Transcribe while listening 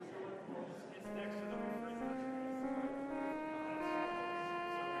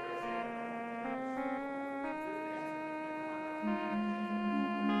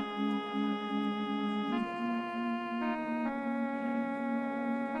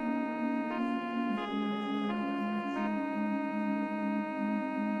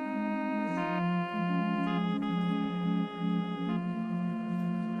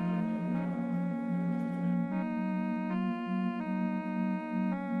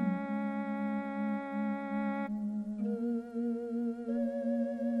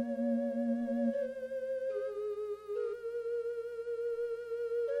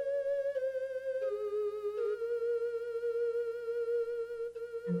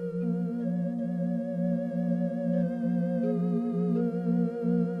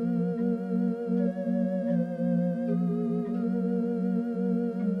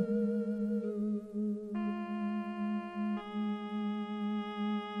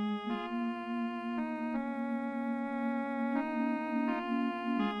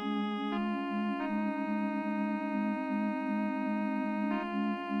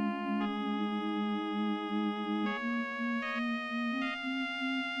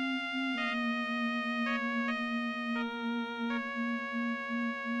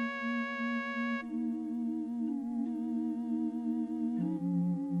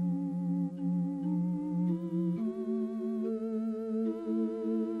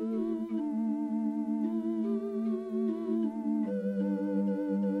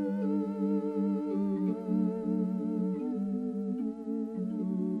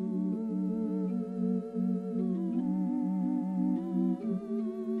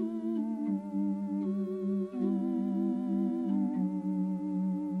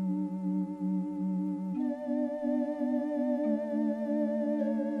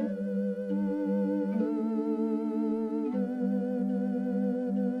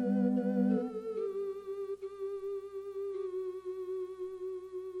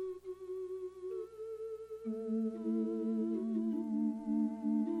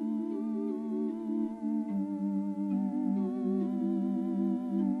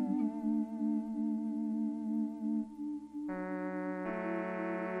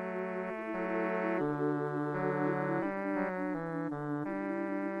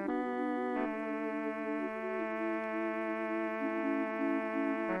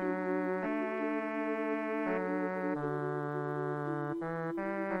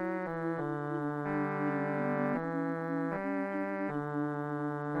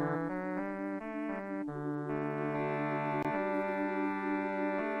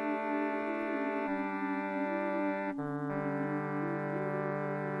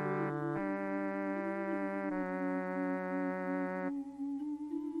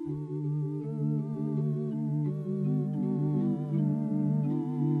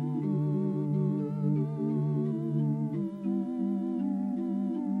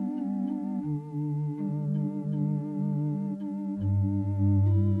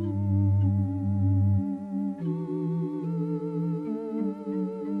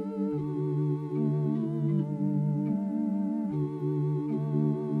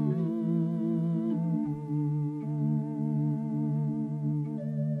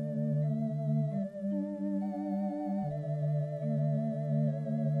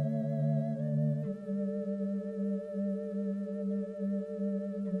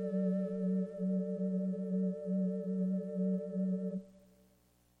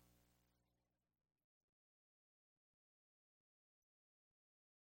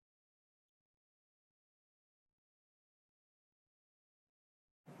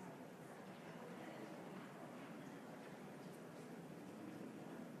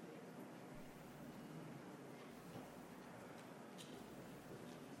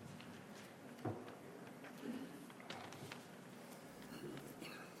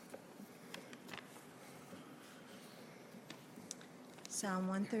Psalm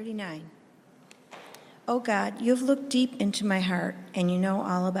 139. O God, you have looked deep into my heart, and you know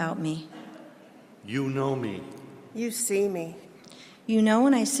all about me. You know me. You see me. You know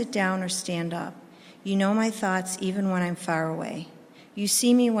when I sit down or stand up. You know my thoughts even when I'm far away. You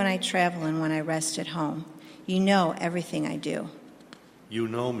see me when I travel and when I rest at home. You know everything I do. You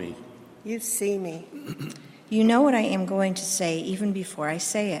know me. You see me. You know what I am going to say even before I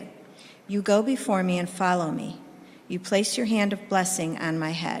say it. You go before me and follow me. You place your hand of blessing on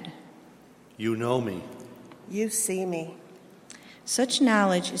my head. You know me. You see me. Such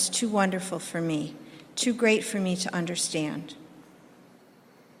knowledge is too wonderful for me, too great for me to understand.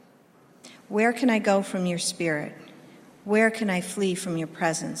 Where can I go from your spirit? Where can I flee from your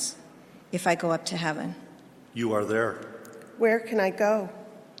presence if I go up to heaven? You are there. Where can I go?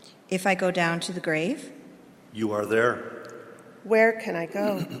 If I go down to the grave? You are there. Where can I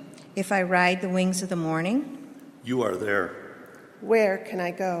go? If I ride the wings of the morning? You are there. Where can I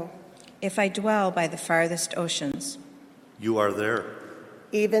go? If I dwell by the farthest oceans? You are there.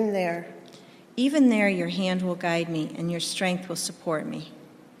 Even there. Even there your hand will guide me and your strength will support me.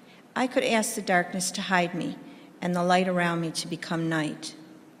 I could ask the darkness to hide me and the light around me to become night.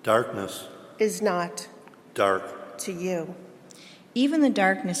 Darkness Is not dark to you. Even the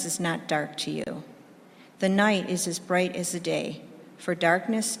darkness is not dark to you. The night is as bright as the day, for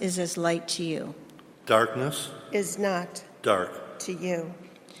darkness is as light to you. Darkness Is not dark to you.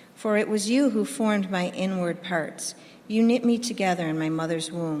 For it was you who formed my inward parts. You knit me together in my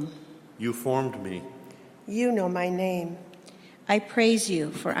mother's womb. You formed me. You know my name. I praise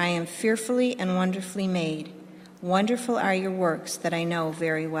you, for I am fearfully and wonderfully made. Wonderful are your works that I know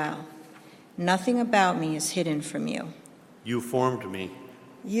very well. Nothing about me is hidden from you. You formed me.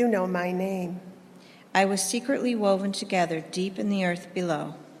 You know my name. I was secretly woven together deep in the earth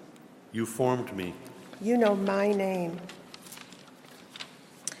below. You formed me. You know my name.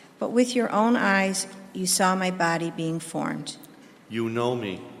 But with your own eyes you saw my body being formed. You know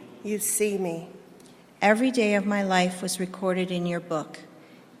me. You see me. Every day of my life was recorded in your book.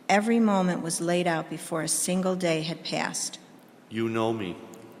 Every moment was laid out before a single day had passed. You know me.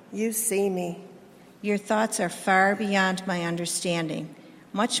 You see me. Your thoughts are far beyond my understanding,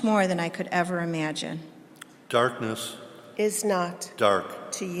 much more than I could ever imagine. Darkness Is not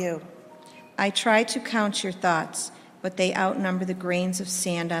dark to you. I try to count your thoughts, but they outnumber the grains of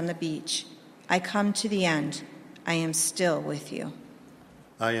sand on the beach. I come to the end. I am still with you.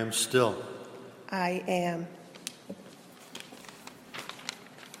 I am still. I am.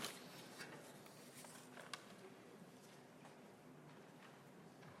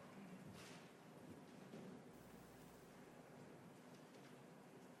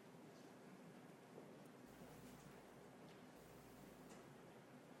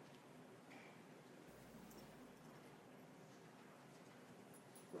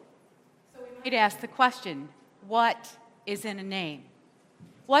 Might ask the question, what is in a name?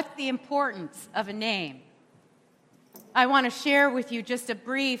 What's the importance of a name? I want to share with you just a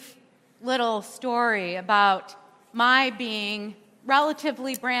brief little story about my being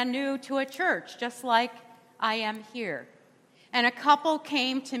relatively brand new to a church, just like I am here. And a couple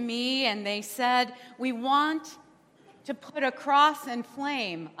came to me and they said, we want to put a cross and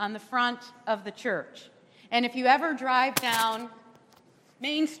flame on the front of the church. And if you ever drive down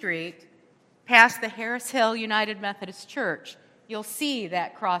Main Street, past the Harris Hill United Methodist Church, you'll see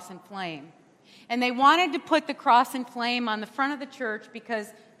that cross and flame. And they wanted to put the cross and flame on the front of the church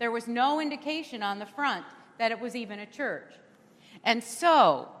because there was no indication on the front that it was even a church. And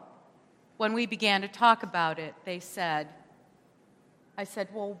so, when we began to talk about it, I said,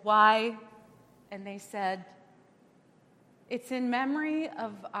 well, why? And they said, it's in memory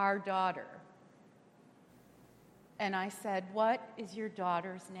of our daughter. And I said, what is your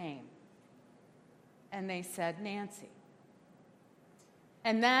daughter's name? And they said, Nancy.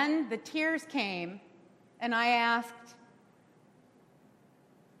 And then the tears came, and I asked,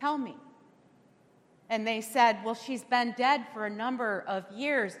 tell me. And they said, well, she's been dead for a number of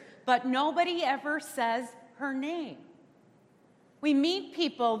years, but nobody ever says her name. We meet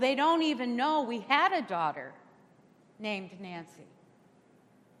people, they don't even know we had a daughter named Nancy.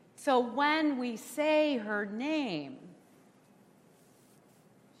 So when we say her name,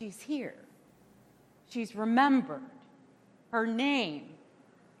 she's here. She's remembered. Her name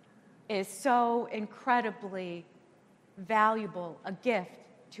is so incredibly valuable a gift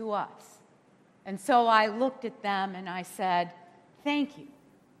to us. And so I looked at them and I said, thank you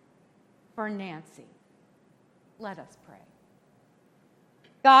for Nancy. Let us pray.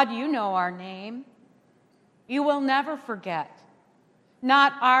 God, you know our name. You will never forget,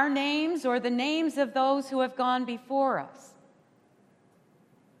 not our names or the names of those who have gone before us.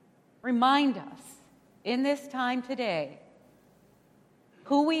 remind us in this time today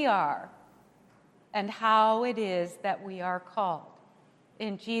who we are and how it is that we are called.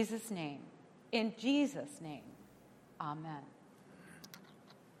 In Jesus' name, amen.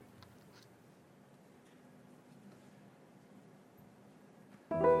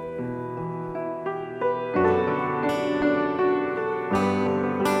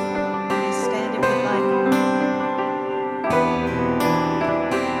 Stand if you'd like.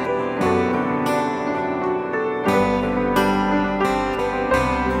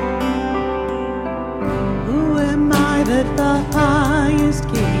 Who am I that the highest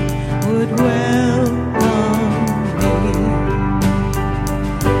King would welcome me?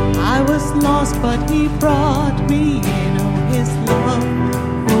 I was lost, but he brought me in. Oh, his love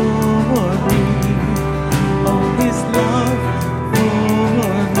for me. Oh, his love for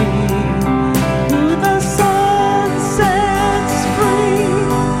me. Who the Son sets free,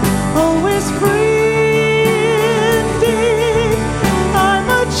 oh, is free indeed. I'm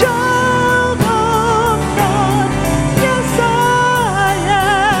a child of God, yes I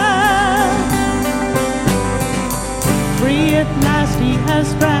am. Free at last he has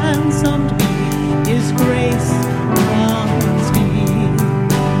ransomed me, his grace crowns me.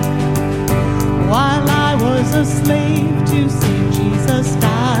 While I was a slave to sin, Jesus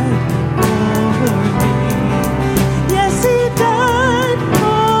died for me. Yes, he died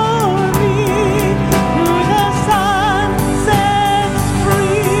for me. Who the Son sets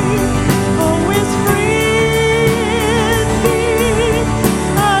free, oh, is free indeed.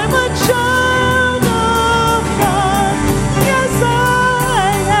 I'm a child of God, yes I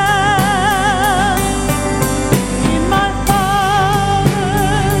am. In my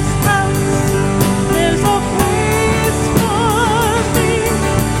Father's house, there's a place for me.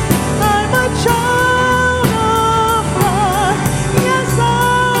 I'm a child of God, yes I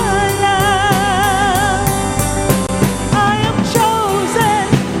am. I am chosen,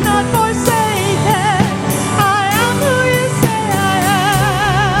 not forsaken. I am who you say I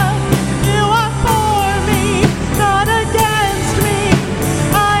am. You are for me, not against me.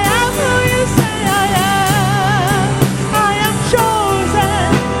 I am who you say I am. I am chosen,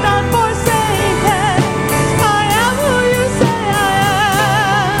 not forsaken. I am who you say I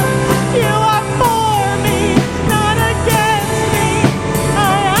am. You are for me, not against me.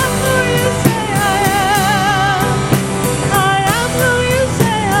 I am who you say I am. I am who you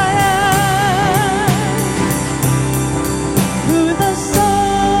say I am. Who the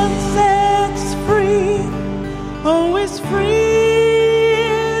Son sets free, oh, is free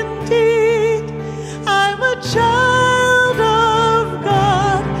indeed. I'm a child of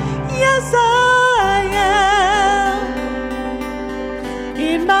God, yes I am.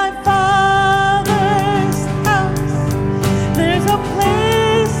 In my Father's house, there's a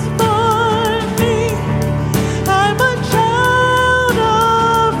place for me. I'm a child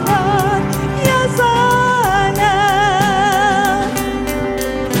of God, yes I am.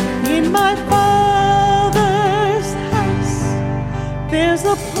 In my Father's house, there's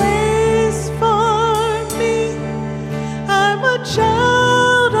a place for me. I'm a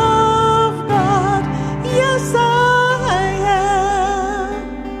child of God, yes I am.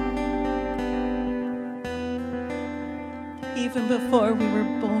 Even before we were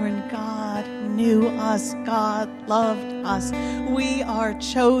born, God knew us. God loved us. We are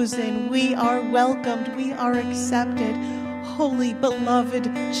chosen. We are welcomed. We are accepted. Holy, beloved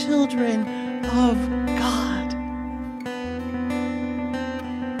children of God.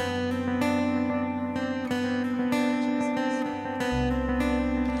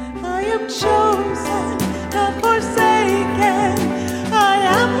 I am chosen, not forsaken. I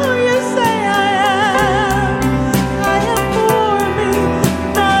am who you say I am. I am for me,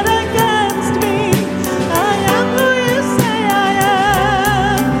 not against me. I am who you say I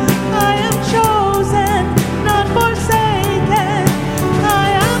am. I am chosen, not forsaken. I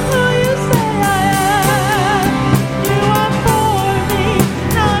am who you say I am. You are for me,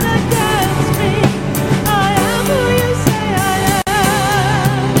 not against me. I am who you say I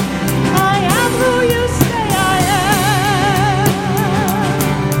am. I am who you say I am.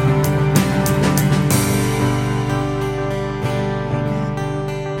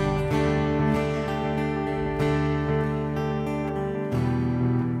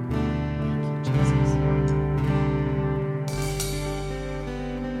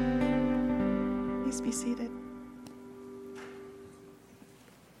 Please be seated.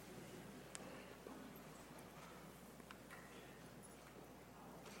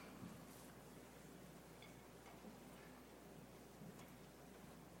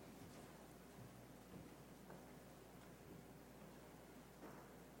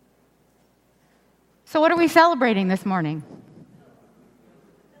 So what are we celebrating this morning?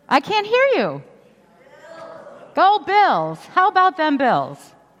 I can't hear you. Go Bills. How about them Bills?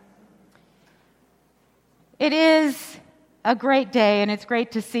 It is a great day, and it's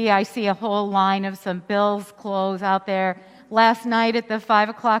great to see. I see a whole line of some Bills clothes out there. Last night at the 5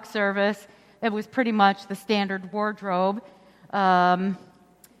 o'clock service, it was pretty much the standard wardrobe. I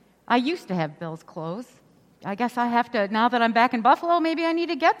used to have Bills clothes. I guess I have to, now that I'm back in Buffalo, maybe I need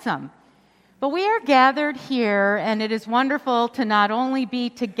to get some. But we are gathered here, and it is wonderful to not only be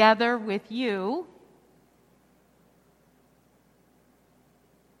together with you,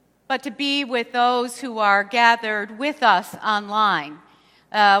 but to be with those who are gathered with us online.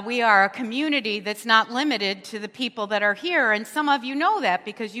 We are a community that's not limited to the people that are here, and some of you know that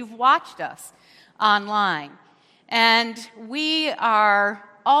because you've watched us online. And we are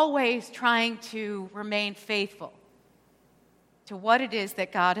always trying to remain faithful to what it is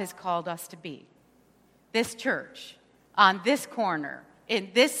that God has called us to be. This church, on this corner, in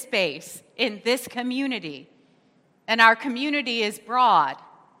this space, in this community. And our community is broad,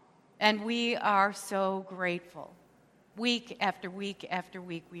 and we are so grateful. Week after week after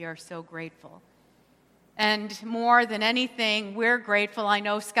week, we are so grateful. And more than anything, we're grateful. I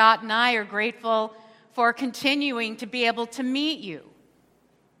know Scott and I are grateful for continuing to be able to meet you.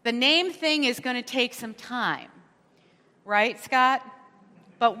 The name thing is going to take some time, right, Scott?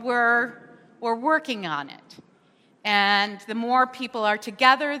 But we're working on it. And the more people are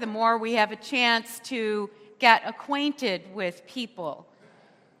together, the more we have a chance to get acquainted with people.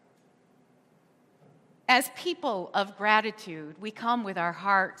 As people of gratitude, we come with our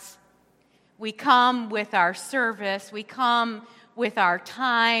hearts. We come with our service. We come with our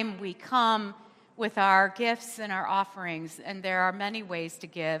time. We come with our gifts and our offerings. And there are many ways to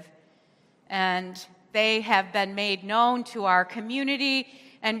give. And they have been made known to our community.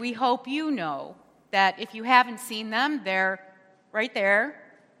 And we hope you know that if you haven't seen them, they're right there.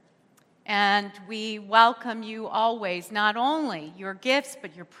 And we welcome you always, not only your gifts,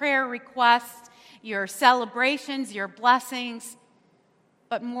 but your prayer requests, your celebrations, your blessings,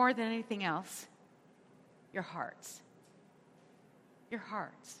 but more than anything else, your hearts. Your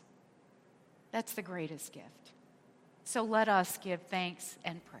hearts. That's the greatest gift. So let us give thanks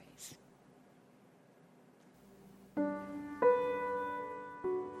and praise.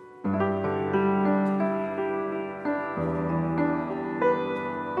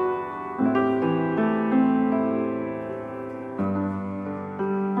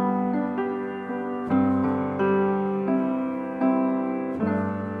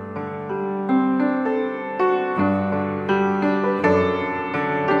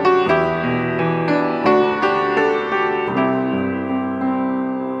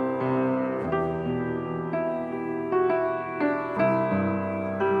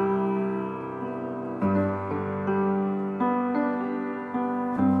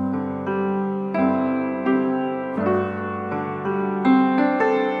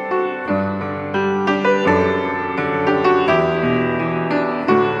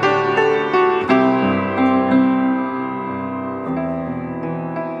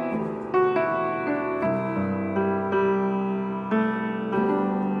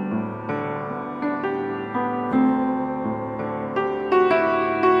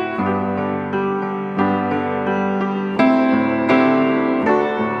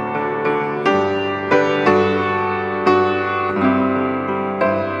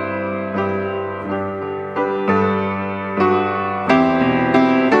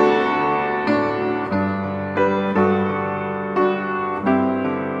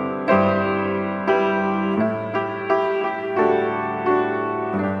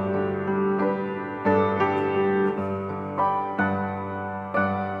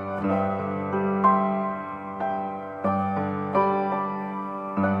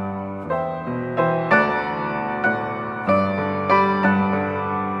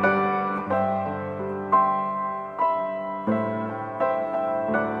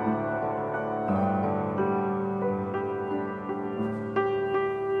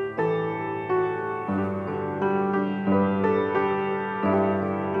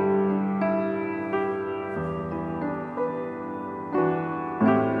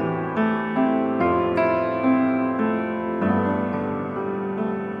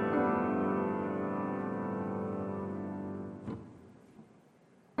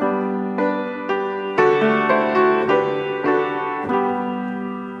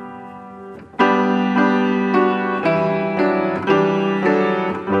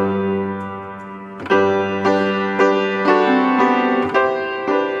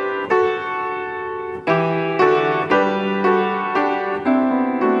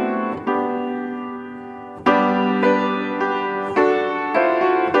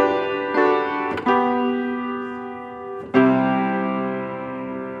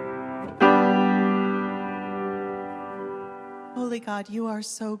 God, you are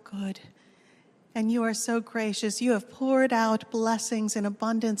so good. And you are so gracious. You have poured out blessings in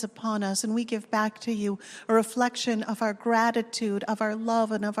abundance upon us, and we give back to you a reflection of our gratitude, of our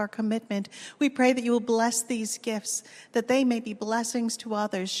love, and of our commitment. We pray that you will bless these gifts, that they may be blessings to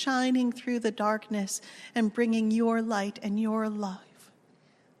others, shining through the darkness and bringing your light and your love.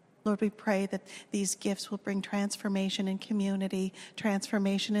 Lord, we pray that these gifts will bring transformation in community,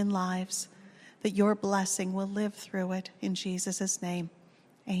 transformation in lives, that your blessing will live through it. In Jesus' name,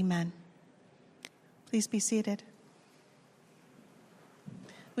 amen. Please be seated.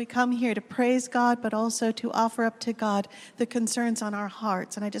 We come here to praise God, but also to offer up to God the concerns on our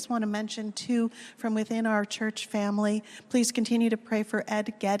hearts. And I just want to mention two from within our church family. Please continue to pray for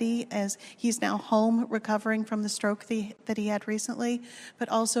Ed Getty as he's now home recovering from the stroke that he had recently, but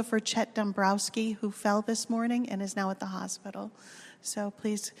also for Chet Dombrowski, who fell this morning and is now at the hospital. So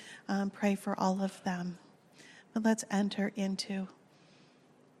please pray for all of them. But let's enter into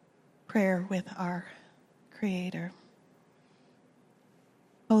prayer with our Creator.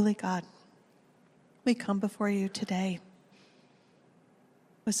 Holy God, we come before you today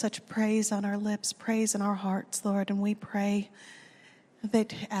with such praise on our lips, praise in our hearts, Lord, and we pray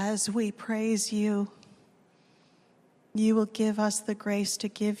that as we praise you, you will give us the grace to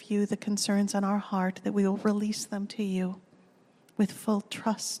give you the concerns on our heart, that we will release them to you with full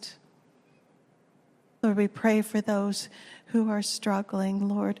trust. Lord, we pray for those who are struggling.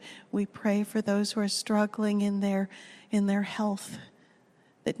 Lord, we pray for those who are struggling in their health,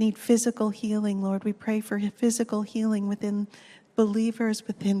 that need physical healing. Lord, we pray for physical healing within believers,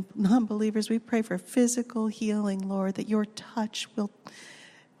 within non-believers. We pray for physical healing, Lord, that your touch will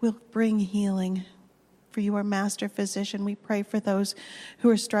bring healing. For you are master physician. We pray for those who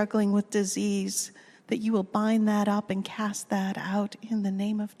are struggling with disease, that you will bind that up and cast that out in the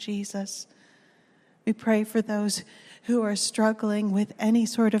name of Jesus. We pray for those who are struggling with any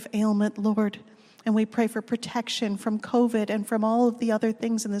sort of ailment, Lord, and we pray for protection from COVID and from all of the other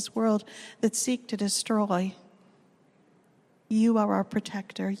things in this world that seek to destroy. You are our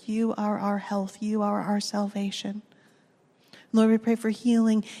protector. You are our health. You are our salvation. Lord, we pray for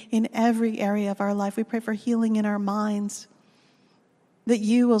healing in every area of our life. We pray for healing in our minds, that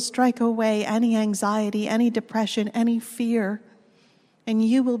you will strike away any anxiety, any depression, any fear, and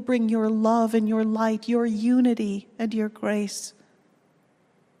you will bring your love and your light, your unity and your grace.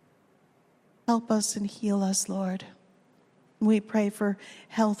 Help us and heal us, Lord. We pray for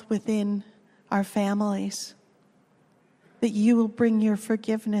health within our families, that you will bring your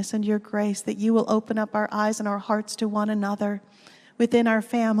forgiveness and your grace, that you will open up our eyes and our hearts to one another, within our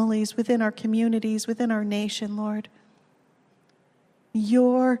families, within our communities, within our nation, Lord.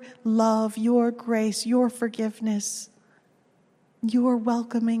 Your love, your grace, your forgiveness, your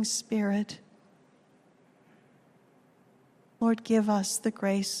welcoming spirit. Lord, give us the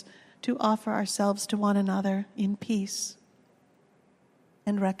grace to offer ourselves to one another in peace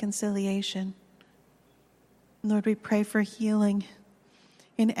and reconciliation. Lord, we pray for healing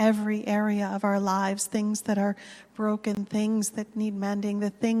in every area of our lives, things that are broken, things that need mending,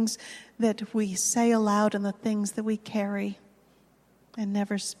 the things that we say aloud and the things that we carry and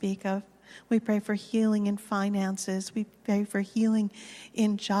never speak of. We pray for healing in finances. We pray for healing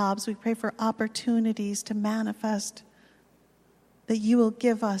in jobs. We pray for opportunities to manifest, that you will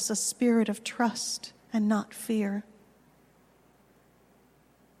give us a spirit of trust and not fear.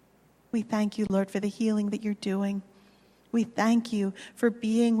 We thank you, Lord, for the healing that you're doing. We thank you for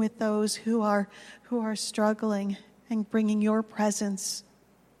being with those who are struggling and bringing your presence,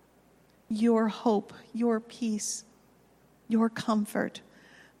 your hope, your peace, your comfort.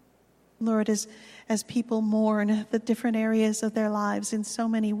 Lord, as people mourn the different areas of their lives in so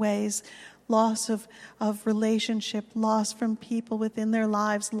many ways, loss of relationship, loss from people within their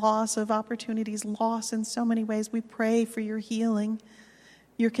lives, loss of opportunities, loss in so many ways, we pray for your healing,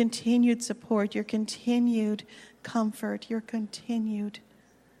 your continued support, your continued comfort, your continued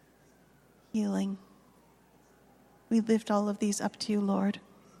healing. We lift all of these up to you, Lord,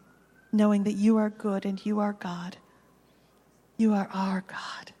 knowing that you are good and you are God. You are our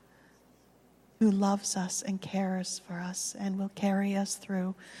God, who loves us and cares for us and will carry us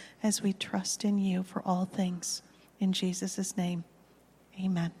through as we trust in you for all things. In Jesus' name,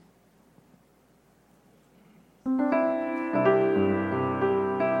 amen.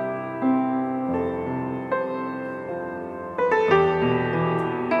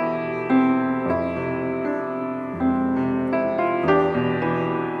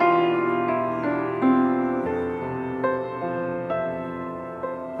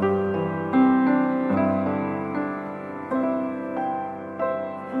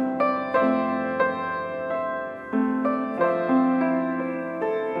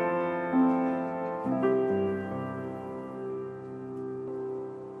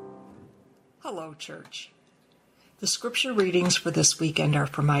 Hello, church. The scripture readings for this weekend are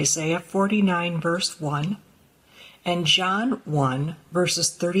from Isaiah 49, verse 1, and John 1,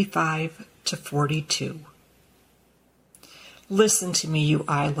 verses 35 to 42. Listen to me, you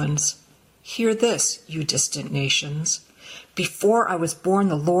islands. Hear this, you distant nations. Before I was born,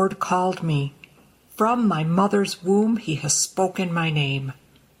 the Lord called me. From my mother's womb, he has spoken my name.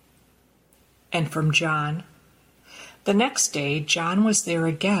 And from John, the next day, John was there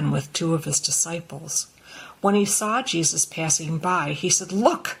again with two of his disciples. When he saw Jesus passing by, he said,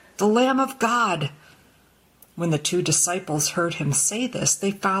 "Look, the Lamb of God." When the two disciples heard him say this, they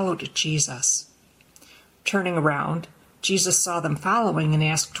followed Jesus. Turning around, Jesus saw them following and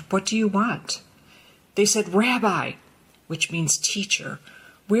asked, "What do you want?" They said, "Rabbi," which means teacher,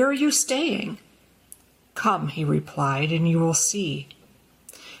 "where are you staying?" "Come," he replied, "and you will see."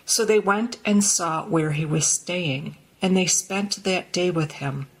 So they went and saw where he was staying, and they spent that day with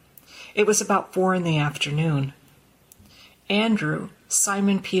him. It was about 4 p.m. Andrew,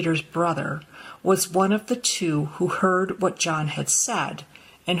 Simon Peter's brother, was one of the two who heard what John had said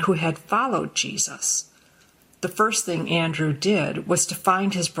and who had followed Jesus. The first thing Andrew did was to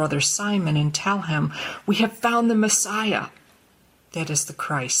find his brother Simon and tell him, "We have found the Messiah," that is the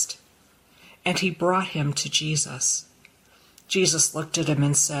Christ. And he brought him to Jesus. Jesus looked at him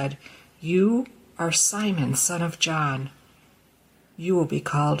and said, "You are Simon, son of John. You will be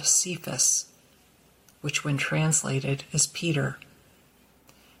called Cephas," which when translated is Peter.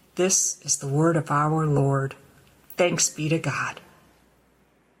 This is the word of our Lord. Thanks be to God.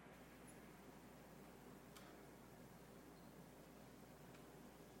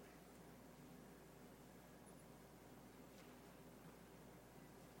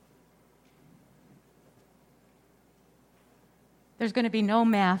 There's going to be no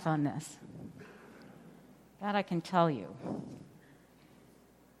math on this. That I can tell you.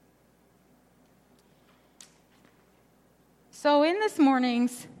 So in this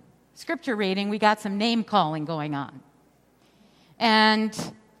morning's scripture reading, we got some name calling going on.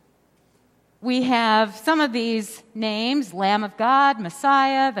 And we have some of these names: Lamb of God,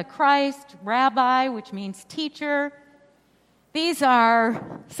 Messiah, the Christ, Rabbi, which means teacher. These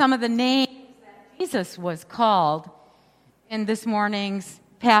are some of the names that Jesus was called in this morning's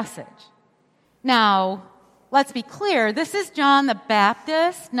passage. Now, let's be clear, this is John the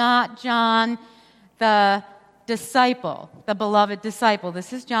Baptist, not John the disciple, the beloved disciple.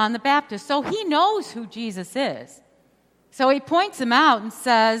 This is John the Baptist. So he knows who Jesus is. So he points him out and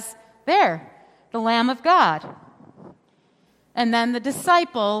says, "There, the Lamb of God." And then the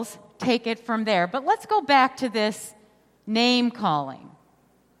disciples take it from there. But let's go back to this name calling.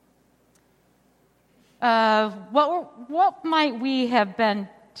 What might we have been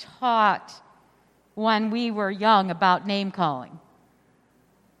taught when we were young about name calling?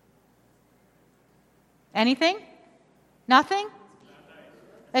 Anything? Nothing?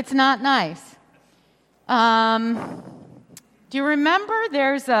 It's not nice. Do you remember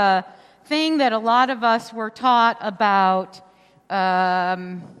there's a thing that a lot of us were taught about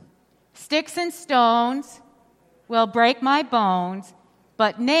sticks and stones will break my bones,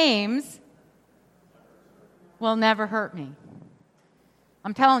 but names will never hurt me.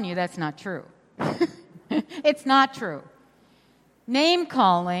 I'm telling you that's not true. It's not true. Name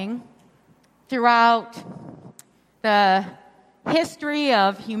calling throughout the history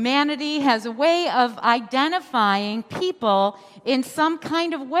of humanity has a way of identifying people in some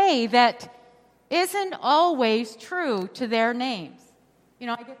kind of way that isn't always true to their names. You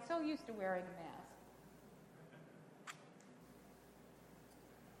know, I get so used to wearing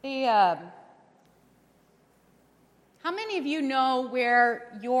a mask. How many of you know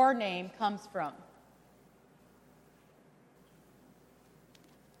where your name comes from?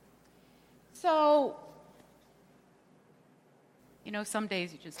 So, you know, some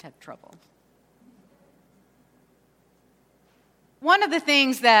days you just have trouble. One of the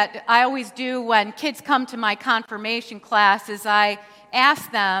things that I always do when kids come to my confirmation class is I ask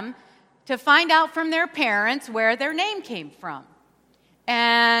them to find out from their parents where their name came from.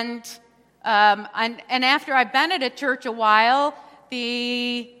 And after I've been at a church a while,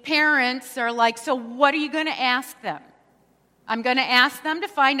 the parents are like, "So what are you going to ask them?" I'm going to ask them to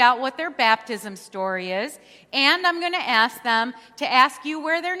find out what their baptism story is, and I'm going to ask them to ask you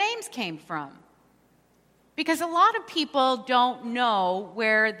where their names came from. Because a lot of people don't know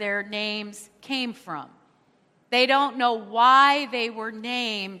where their names came from. They don't know why they were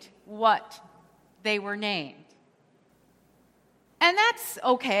named what they were named. And that's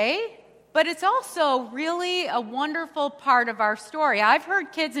okay, but it's also really a wonderful part of our story. I've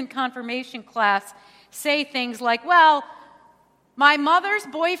heard kids in confirmation class say things like, "Well, My mother's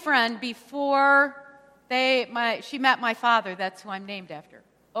boyfriend before she met my father, that's who I'm named after.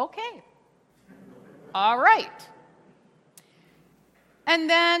 Okay. All right. And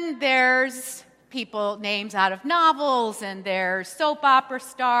then there's people, names out of novels, and there's soap opera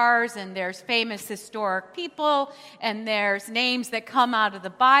stars, and there's famous historic people, and there's names that come out of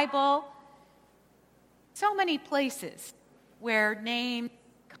the Bible. So many places where names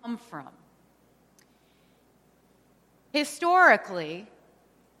come from. Historically,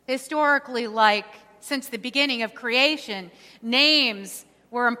 like since the beginning of creation, names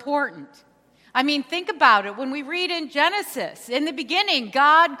were important. I mean, think about it. When we read in Genesis, in the beginning,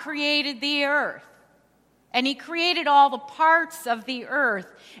 God created the earth. And he created all the parts of the earth,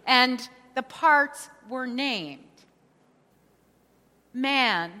 and the parts were named.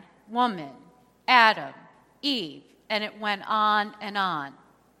 Man, woman, Adam, Eve, and it went on and on.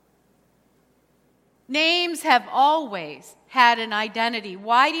 Names have always had an identity.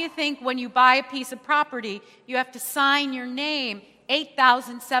 Why do you think when you buy a piece of property, you have to sign your name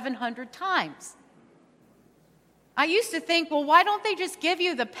 8,700 times? I used to think, well, why don't they just give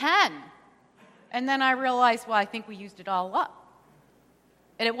you the pen? And then I realized, well, I think we used it all up.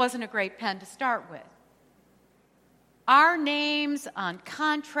 And it wasn't a great pen to start with. Our names on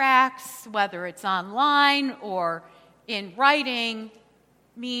contracts, whether it's online or in writing,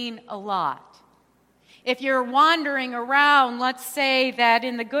 mean a lot. If you're wandering around, let's say that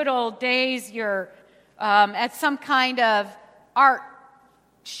in the good old days you're at some kind of art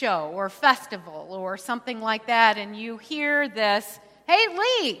show or festival or something like that, and you hear this, "Hey,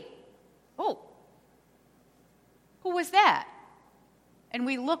 Lee!" Oh, who was that? And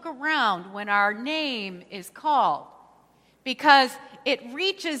we look around when our name is called because it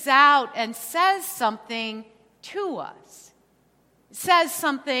reaches out and says something to us. It says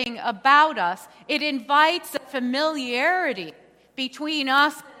something about us. It invites a familiarity between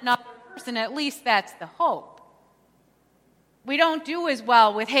us and another person. At least that's the hope. We don't do as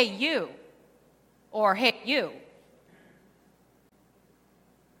well with "hey, you," or "hey, you."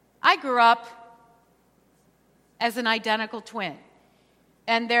 I grew up as an identical twin.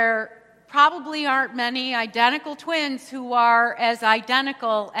 And there probably aren't many identical twins who are as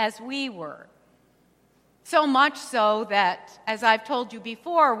identical as we were. So much so that, as I've told you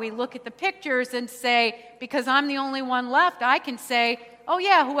before, we look at the pictures and say, because I'm the only one left, I can say, oh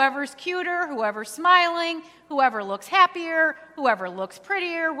yeah, whoever's cuter, whoever's smiling, whoever looks happier, whoever looks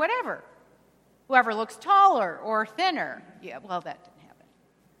prettier, whatever. Whoever looks taller or thinner. Yeah, well, that didn't happen.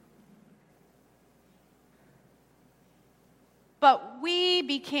 But we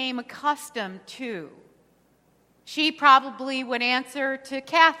became accustomed to. She probably would answer to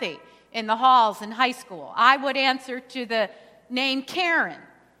Kathy in the halls in high school. I would answer to the name Karen.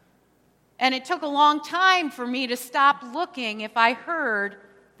 And it took a long time for me to stop looking if I heard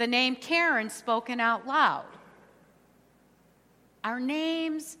the name Karen spoken out loud. Our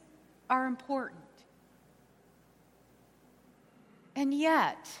names are important. And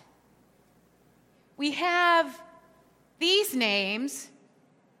yet, we have these names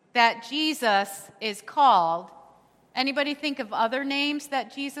that Jesus is called. Anybody think of other names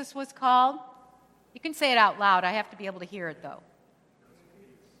that Jesus was called? You can say it out loud. I have to be able to hear it, though.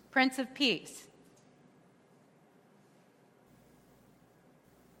 Prince of Peace.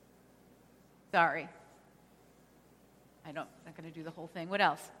 Sorry. I'm not going to do the whole thing. What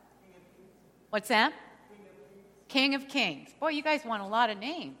else? What's that? King of Kings. Boy, you guys want a lot of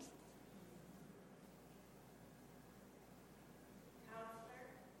names.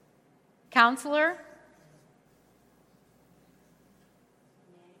 Counselor?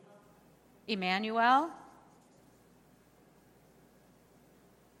 Emmanuel?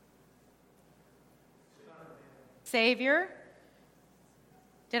 Savior?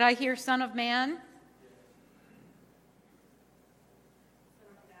 Did I hear Son of Man?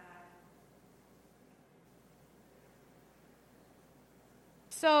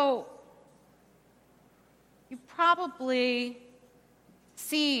 So, you've probably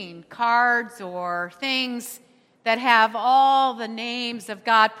seen cards or things that have all the names of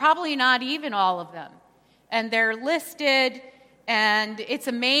God, probably not even all of them. And they're listed, and it's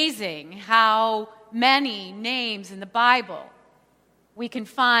amazing how many names in the Bible we can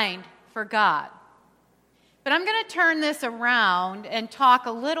find for God. But I'm going to turn this around and talk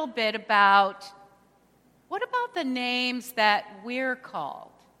a little bit about, what about the names that we're called?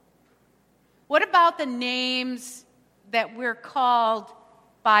 What about the names that we're called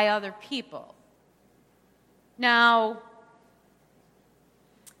by other people? Now,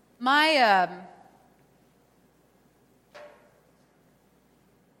 my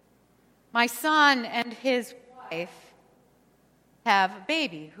son and his wife have a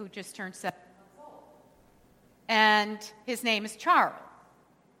baby who just turned 7 months old. And his name is Charles.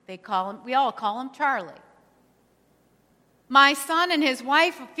 We all call him Charlie. My son and his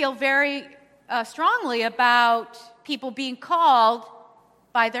wife feel very strongly about people being called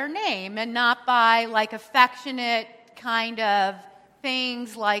by their name and not by like affectionate kind of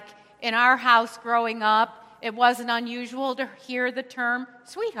things. Like in our house growing up, it wasn't unusual to hear the term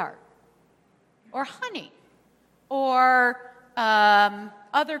sweetheart or honey or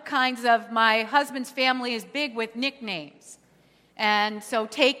other kinds of, my husband's family is big with nicknames. And so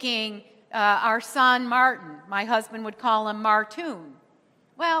taking our son Martin, my husband would call him Martoon.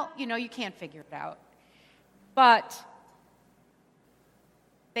 Well, you can't figure it out. But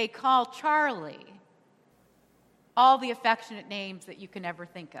they call Charlie all the affectionate names that you can ever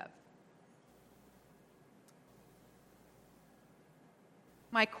think of.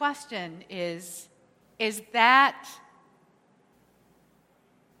 My question is that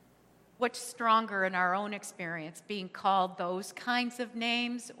what's stronger in our own experience, being called those kinds of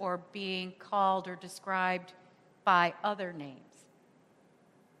names or being called or described by other names?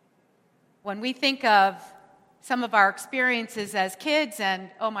 When we think of some of our experiences as kids and,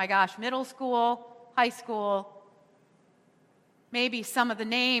 oh my gosh, middle school, high school, maybe some of the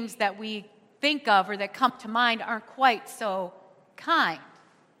names that we think of or that come to mind aren't quite so kind.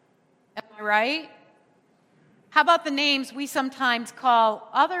 Am I right? How about the names we sometimes call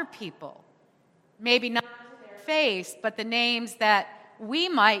other people? Maybe not to their face, but the names that we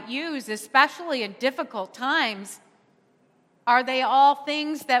might use, especially in difficult times. Are they all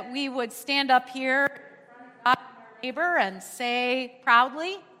things that we would stand up here in front of God and our neighbor and say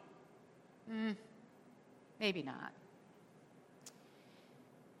proudly? Maybe not.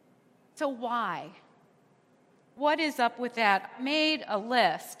 So why? What is up with that? I made a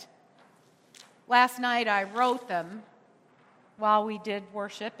list. Last night I wrote them while we did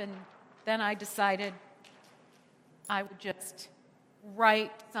worship, and then I decided I would just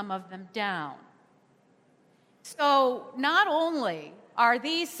write some of them down. So not only are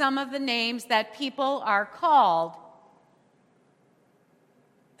these some of the names that people are called,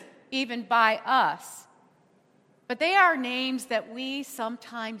 even by us, but they are names that we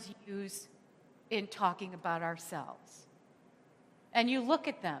sometimes use in talking about ourselves. And you look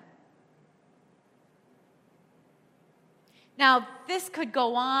at them. Now, this could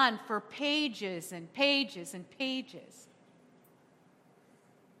go on for pages and pages and pages,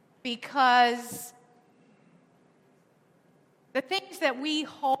 because the things that we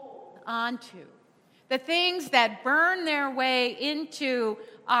hold on to, the things that burn their way into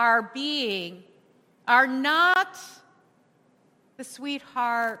our being, are not the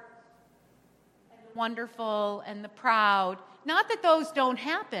sweetheart and the wonderful and the proud. Not that those don't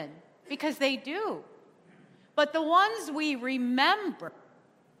happen, because they do. But the ones we remember,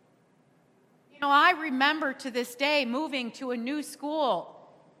 I remember to this day moving to a new school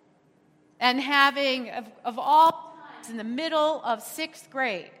and having, of all times, in the middle of 6th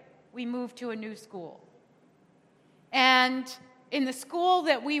grade, we moved to a new school. And in the school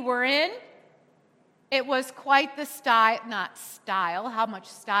that we were in, it was quite the style, not style, how much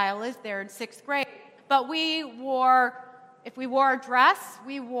style is there in 6th grade? But if we wore a dress,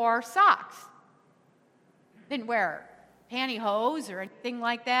 we wore socks. Didn't wear pantyhose or anything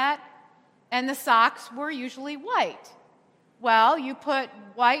like that. And the socks were usually white. Well, you put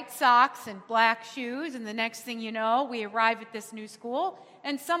white socks and black shoes, and the next thing you know, we arrive at this new school,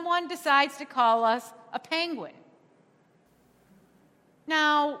 and someone decides to call us a penguin.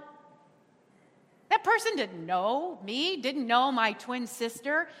 Now, that person didn't know me, didn't know my twin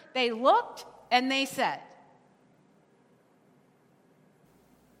sister. They looked and they said.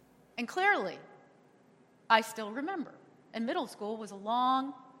 And clearly, I still remember. And middle school was a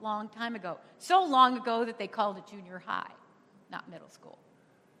long, long time ago. So long ago that they called it junior high, not middle school.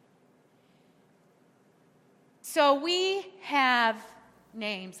 So we have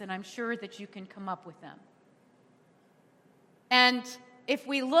names, and I'm sure that you can come up with them. And if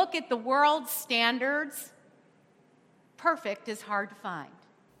we look at the world's standards, perfect is hard to find.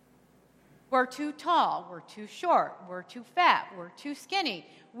 We're too tall, we're too short, we're too fat, we're too skinny,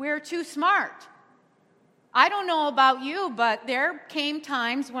 we're too smart. I don't know about you, but there came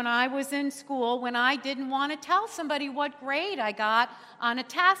times when I was in school when I didn't want to tell somebody what grade I got on a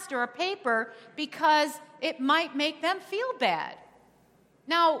test or a paper because it might make them feel bad.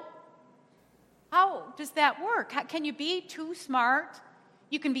 Now, how does that work? Can you be too smart?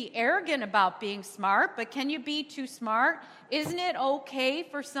 You can be arrogant about being smart, but can you be too smart? Isn't it okay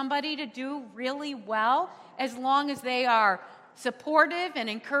for somebody to do really well as long as they are supportive and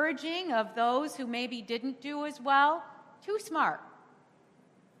encouraging of those who maybe didn't do as well? Too smart.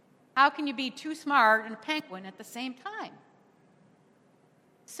 How can you be too smart and a penguin at the same time?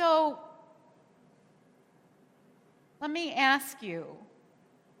 So, let me ask you,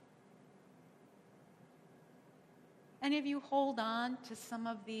 any of you hold on to some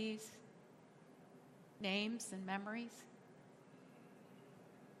of these names and memories?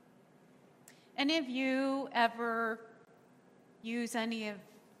 Any of you ever use any of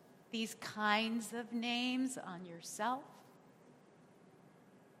these kinds of names on yourself?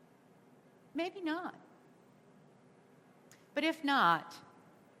 Maybe not. But if not,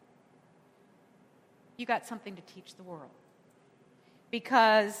 you got something to teach the world.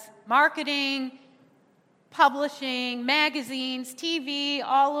 Because marketing, publishing, magazines, TV,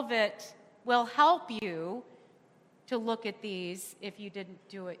 all of it will help you to look at these if you didn't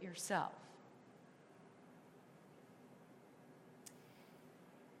do it yourself.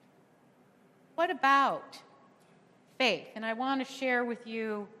 What about faith? And I want to share with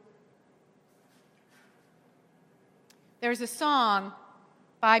you, there's a song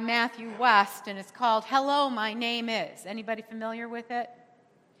by Matthew West, and it's called Hello, My Name Is. Anybody familiar with it?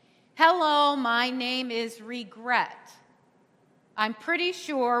 Hello, my name is Regret. I'm pretty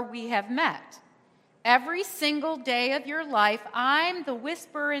sure we have met. Every single day of your life, I'm the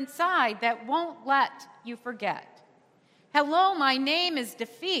whisper inside that won't let you forget. Hello, my name is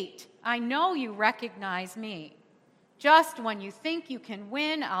Defeat. I know you recognize me. Just when you think you can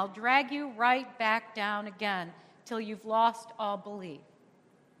win, I'll drag you right back down again till you've lost all belief.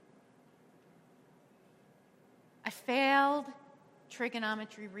 I failed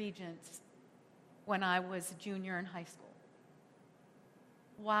trigonometry regents when I was a junior in high school.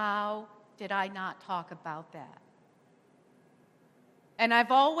 Wow, did I not talk about that? And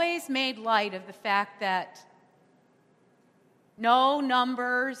I've always made light of the fact that no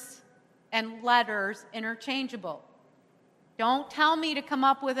numbers and letters interchangeable. Don't tell me to come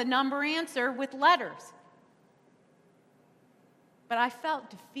up with a number answer with letters. But I felt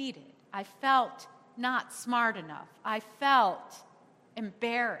defeated. I felt not smart enough. I felt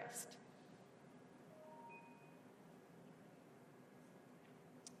embarrassed.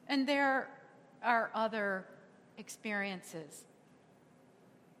 And there are other experiences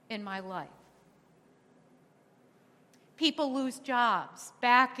in my life. People lose jobs.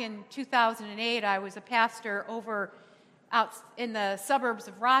 Back in 2008, I was a pastor over out in the suburbs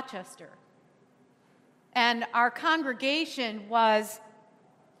of Rochester. And our congregation was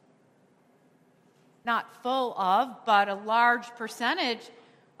not full of, but a large percentage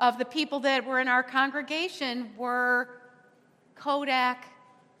of the people that were in our congregation were Kodak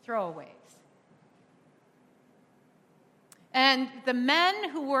throwaways. And the men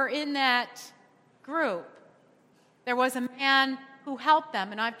who were in that group, there was a man who helped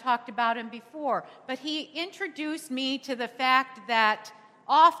them, and I've talked about him before, but he introduced me to the fact that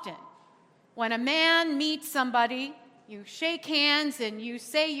often when a man meets somebody, you shake hands and you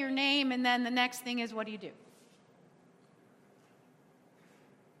say your name, and then the next thing is, what do you do?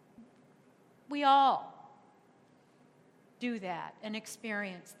 We all do that and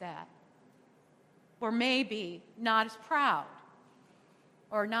experience that. Or maybe not as proud,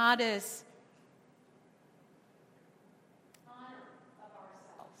 or not as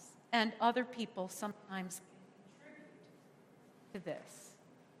and other people sometimes contribute to this.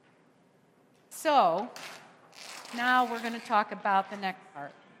 So, now we're going to talk about the next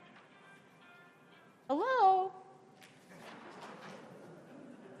part. Hello?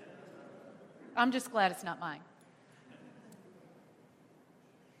 I'm just glad it's not mine.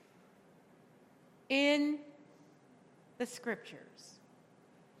 In the scriptures,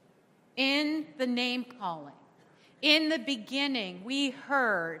 in the name calling, in the beginning, we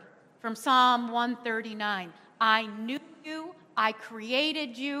heard from Psalm 139, I knew you, I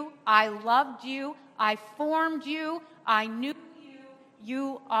created you, I loved you, I formed you, I knew you,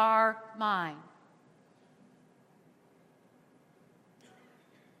 you are mine.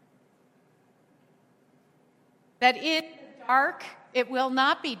 That in the dark, it will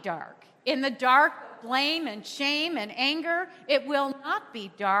not be dark. In the dark, blame and shame and anger, it will not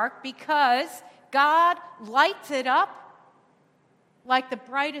be dark, because God lights it up like the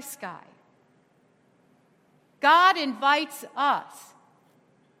brightest sky. God invites us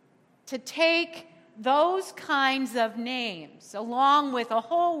to take those kinds of names, along with a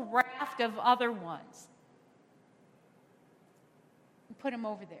whole raft of other ones, and put them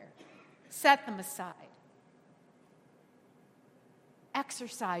over there. Set them aside.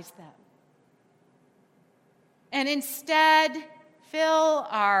 Exercise them. And instead, fill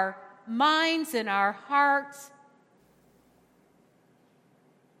our minds and our hearts.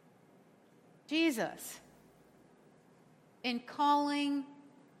 Jesus, in calling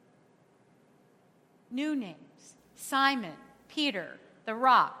new names: Simon, Peter, the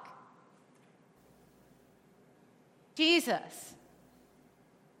Rock. Jesus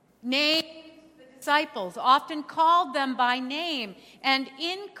named the disciples, often called them by name, and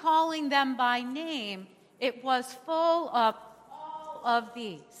in calling them by name, it was full of all of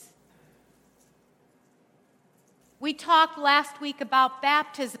these. We talked last week about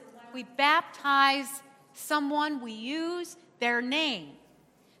baptism. When we baptize someone, we use their name.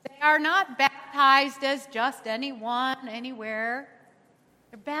 They are not baptized as just anyone, anywhere.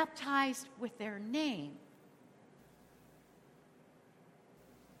 They're baptized with their name.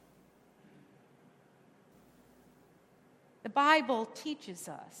 The Bible teaches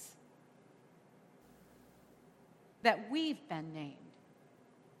us that we've been named,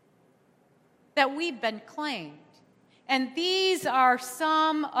 that we've been claimed. And these are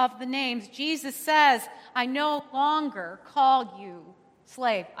some of the names. Jesus says, I no longer call you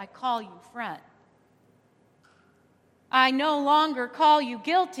slave, I call you friend. I no longer call you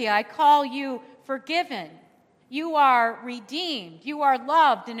guilty, I call you forgiven. You are redeemed. You are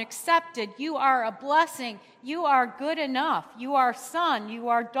loved and accepted. You are a blessing. You are good enough. You are son. You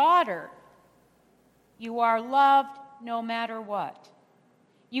are daughter. You are loved no matter what.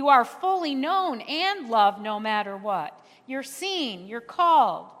 You are fully known and loved no matter what. You're seen. You're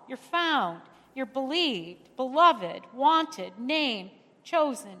called. You're found. You're believed, beloved, wanted, named,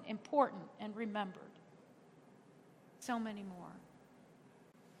 chosen, important, and remembered. So many more.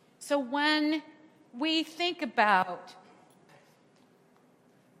 So when we think about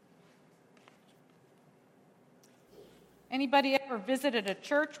anybody ever visited a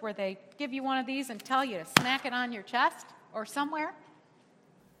church where they give you one of these and tell you to smack it on your chest or somewhere?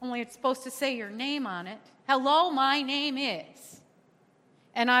 Only it's supposed to say your name on it. Hello, my name is.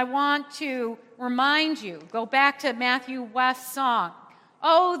 And I want to remind you, go back to Matthew West's song.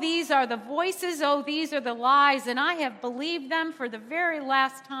 Oh, these are the voices, oh, these are the lies, and I have believed them for the very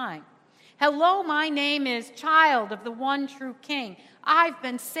last time. Hello, my name is child of the one true King. I've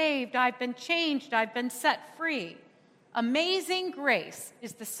been saved, I've been changed, I've been set free. Amazing grace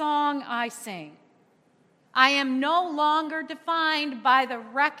is the song I sing. I am no longer defined by the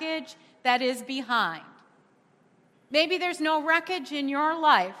wreckage that is behind. Maybe there's no wreckage in your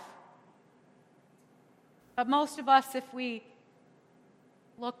life, but most of us, if we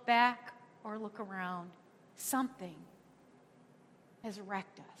look back or look around, something has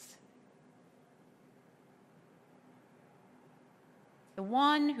wrecked us. The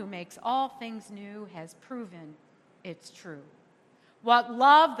one who makes all things new has proven it's true. What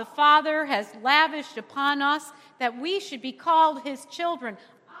love the Father has lavished upon us, that we should be called his children.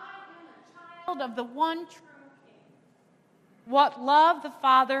 I am a child of the one true King. What love the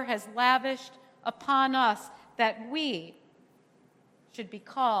Father has lavished upon us, that we should be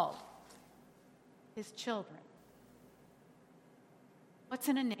called his children. What's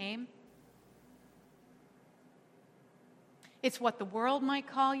in a name? It's what the world might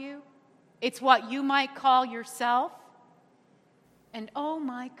call you. It's what you might call yourself. And oh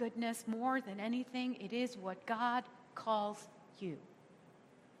my goodness, more than anything, it is what God calls you.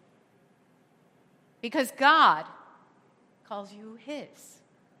 Because God calls you his.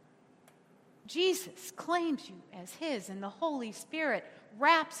 Jesus claims you as his, and the Holy Spirit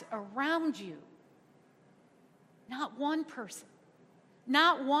wraps around you. Not one person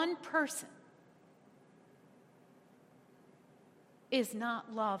is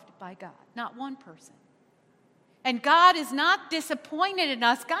not loved by God. Not one person. And God is not disappointed in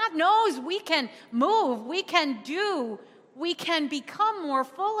us. God knows we can move, we can do, we can become more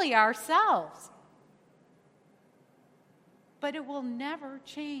fully ourselves. But it will never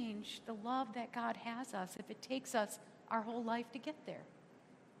change the love that God has us if it takes us our whole life to get there.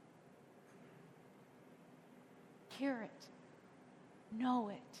 Hear it. Know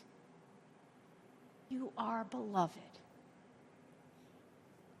it. You are beloved.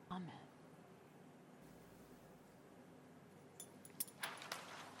 Amen.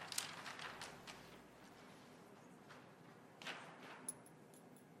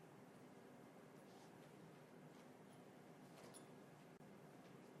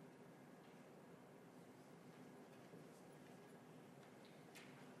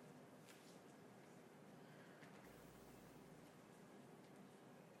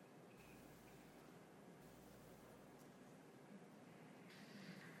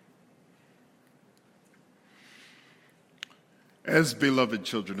 As beloved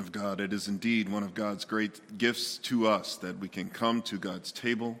children of God, it is indeed one of God's great gifts to us that we can come to God's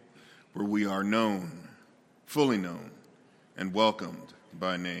table where we are known, fully known, and welcomed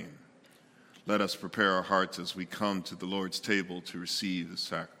by name. Let us prepare our hearts as we come to the Lord's table to receive the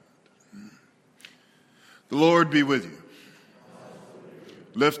sacrament. The Lord be with you.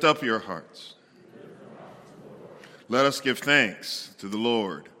 Lift up your hearts. Let us give thanks to the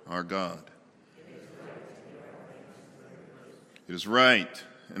Lord our God. It is right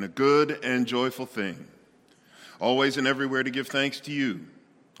and a good and joyful thing, always and everywhere to give thanks to you,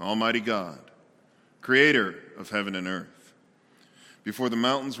 Almighty God, creator of heaven and earth. Before the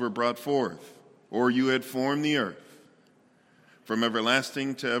mountains were brought forth, or you had formed the earth, from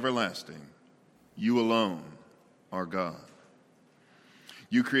everlasting to everlasting, you alone are God.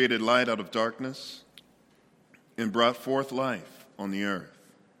 You created light out of darkness and brought forth life on the earth.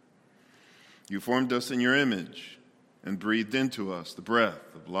 You formed us in your image and breathed into us the breath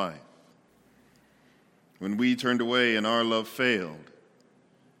of life. When we turned away and our love failed,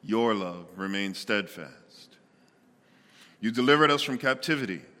 your love remained steadfast. You delivered us from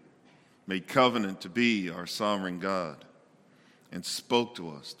captivity, made covenant to be our sovereign God, and spoke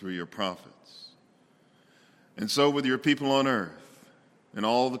to us through your prophets. And so with your people on earth and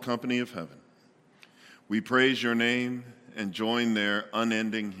all the company of heaven, we praise your name and join their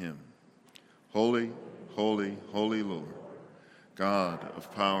unending hymn. Holy, holy, holy Lord, God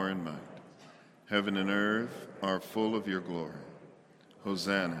of power and might. Heaven and earth are full of your glory.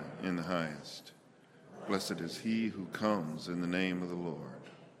 Hosanna in the highest. Blessed is he who comes in the name of the Lord.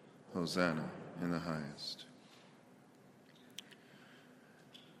 Hosanna in the highest.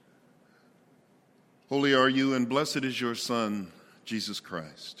 Holy are you, and blessed is your Son, Jesus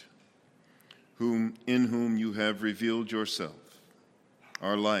Christ, in whom you have revealed yourself,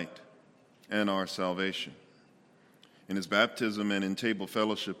 our light and our salvation. In his baptism and in table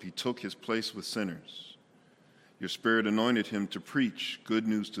fellowship, he took his place with sinners. Your Spirit anointed him to preach good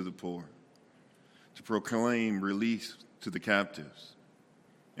news to the poor, to proclaim release to the captives,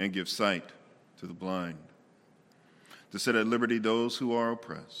 and give sight to the blind, to set at liberty those who are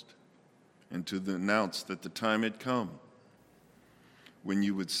oppressed, and to announce that the time had come when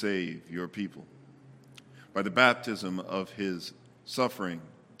you would save your people. By the baptism of his suffering,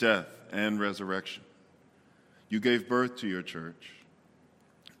 death, and resurrection, you gave birth to your church,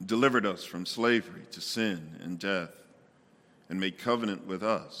 delivered us from slavery to sin and death, and made covenant with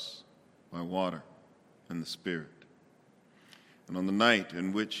us by water and the Spirit. And on the night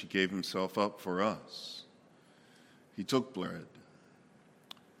in which he gave himself up for us, he took bread.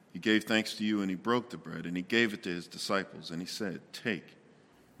 He gave thanks to you, and he broke the bread, and he gave it to his disciples, and he said, "Take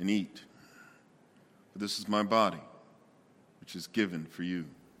and eat, for this is my body, which is given for you.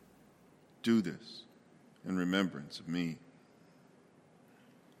 Do this in remembrance of me."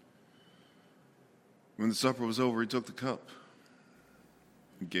 When the supper was over, he took the cup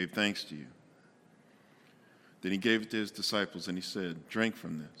and gave thanks to you. Then he gave it to his disciples, and he said, "Drink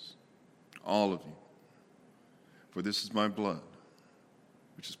from this, all of you, for this is my blood,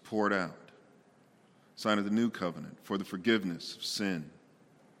 which is poured out, sign of the new covenant for the forgiveness of sin.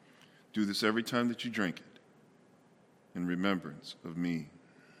 Do this every time that you drink it in remembrance of me."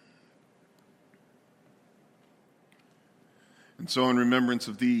 And so in remembrance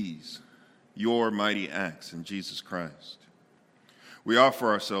of these, your mighty acts in Jesus Christ, we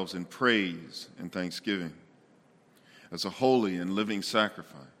offer ourselves in praise and thanksgiving as a holy and living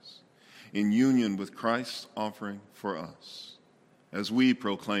sacrifice in union with Christ's offering for us, as we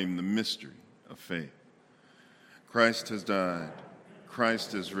proclaim the mystery of faith. Christ has died.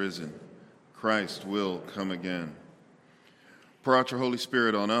 Christ is risen. Christ will come again. Pour out your Holy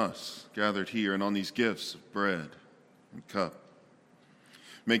Spirit on us, gathered here, and on these gifts of bread and cup.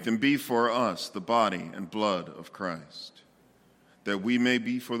 Make them be for us the body and blood of Christ, that we may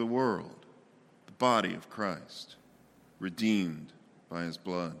be for the world the body of Christ, redeemed by his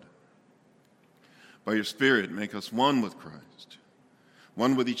blood. By your Spirit, make us one with Christ,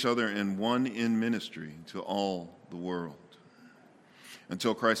 one with each other, and one in ministry to all the world,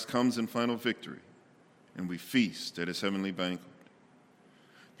 until Christ comes in final victory and we feast at his heavenly banquet.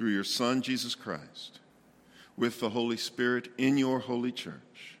 Through your Son, Jesus Christ, with the Holy Spirit in your holy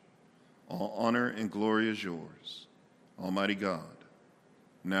church, all honor and glory is yours, Almighty God,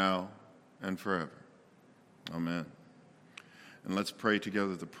 now and forever. Amen. And let's pray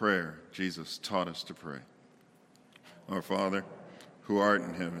together the prayer Jesus taught us to pray. Our Father, who art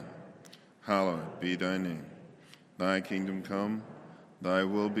in heaven, hallowed be thy name. Thy kingdom come, thy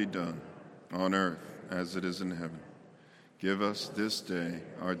will be done, on earth as it is in heaven. Give us this day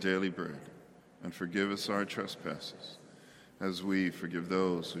our daily bread, and forgive us our trespasses, as we forgive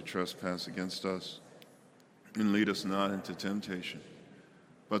those who trespass against us. And lead us not into temptation,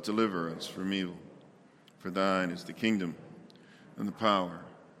 but deliver us from evil. For thine is the kingdom, and the power,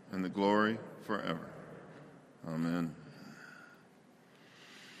 and the glory forever. Amen.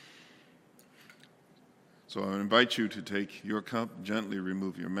 So I invite you to take your cup, gently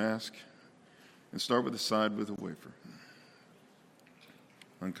remove your mask, and start with the side with a wafer.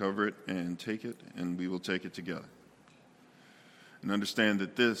 Uncover it and take it, and we will take it together. And understand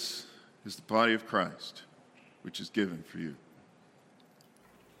that this is the body of Christ, which is given for you.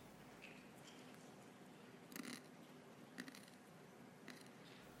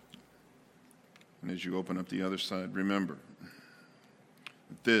 And as you open up the other side, remember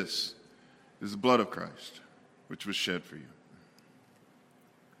that this is the blood of Christ, which was shed for you.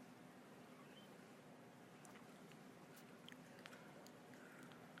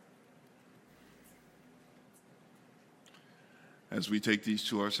 As we take these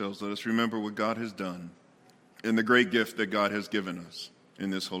to ourselves, let us remember what God has done and the great gift that God has given us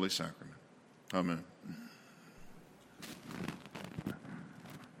in this holy sacrament. Amen.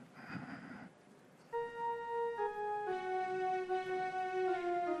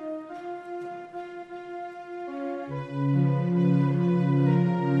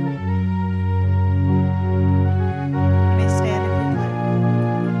 You may stand if you'd like.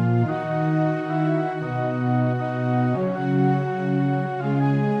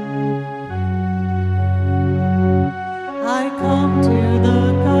 I come to the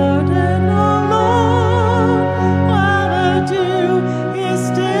garden alone, while the dew is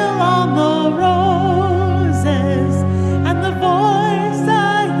still on the roses, and the voice I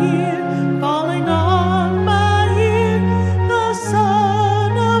hear falling on my ear, the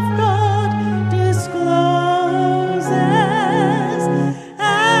Son of God discloses,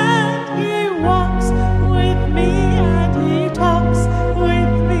 and He walks with me, and He talks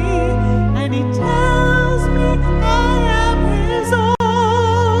with me, and He tells me I am His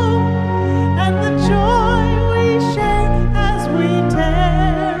own, and the joy we share as we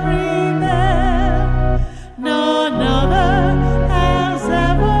tarry there, none other has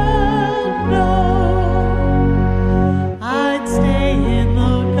ever known. I'd stay in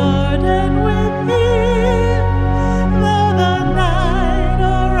the garden with Him, though the night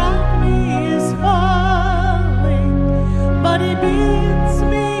around me is falling, but He bids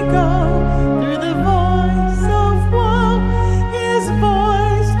me go through the voice of woe. His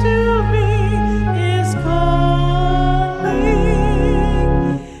voice to me is calling,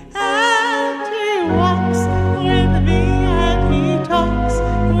 and He walks with me, and He talks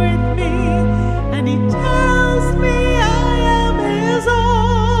with me, and He tells me I am His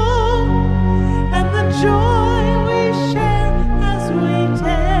own, and the joy we share as we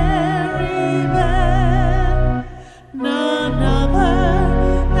tarry there, none other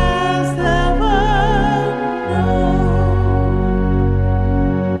has ever known.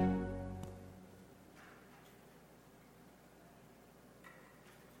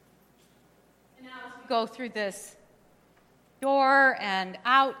 And now as we go through this door and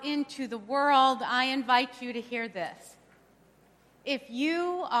out into the world, I invite you to hear this. If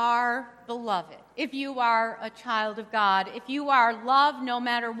you are beloved, if you are a child of God, if you are loved no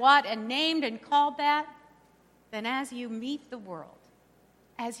matter what and named and called that, then as you meet the world,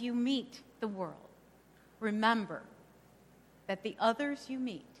 remember that the others you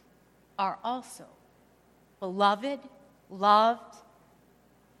meet are also beloved, loved,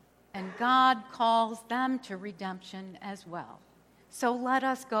 and God calls them to redemption as well. So let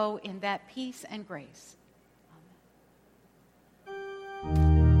us go in that peace and grace